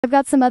I've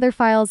got some other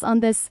files on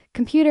this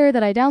computer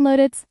that I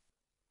downloaded.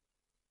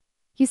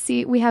 You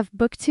see, we have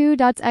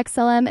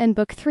book2.xlm and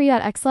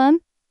book3.xlm.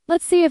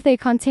 Let's see if they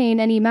contain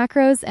any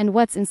macros and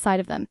what's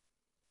inside of them.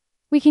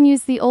 We can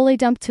use the ole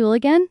dump tool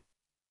again.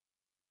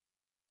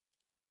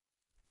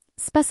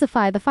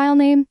 Specify the file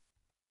name.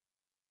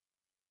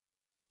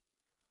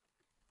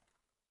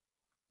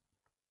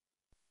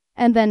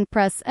 And then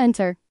press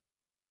enter.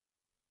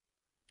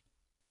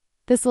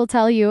 This will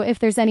tell you if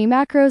there's any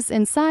macros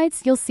inside.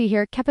 You'll see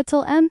here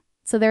capital M.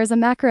 So there's a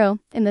macro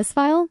in this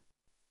file.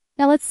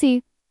 Now let's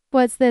see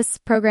what this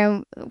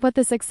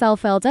Excel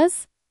file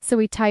does. So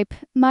we type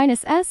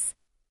 -s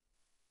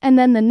and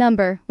then the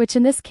number, which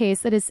in this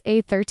case it is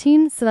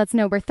A13, so that's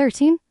number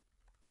 13,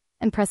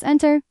 and press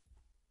enter.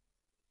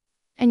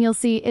 And you'll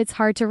see it's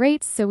hard to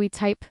rate, so we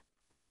type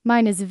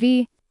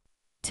 -v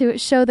to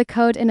show the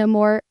code in a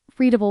more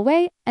readable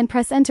way and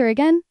press enter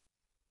again.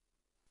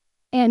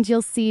 And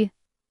you'll see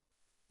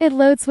it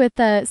loads with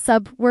the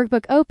sub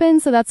workbook open,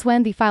 so that's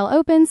when the file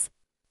opens.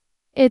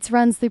 It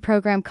runs the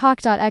program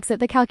cock.exit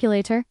the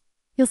calculator.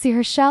 You'll see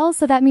her shell,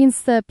 so that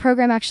means the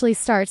program actually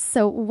starts.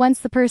 So once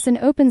the person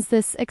opens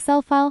this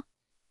Excel file,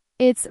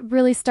 it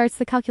really starts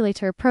the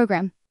calculator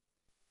program.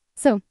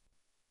 So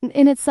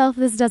in itself,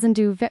 this doesn't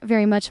do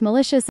very much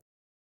malicious.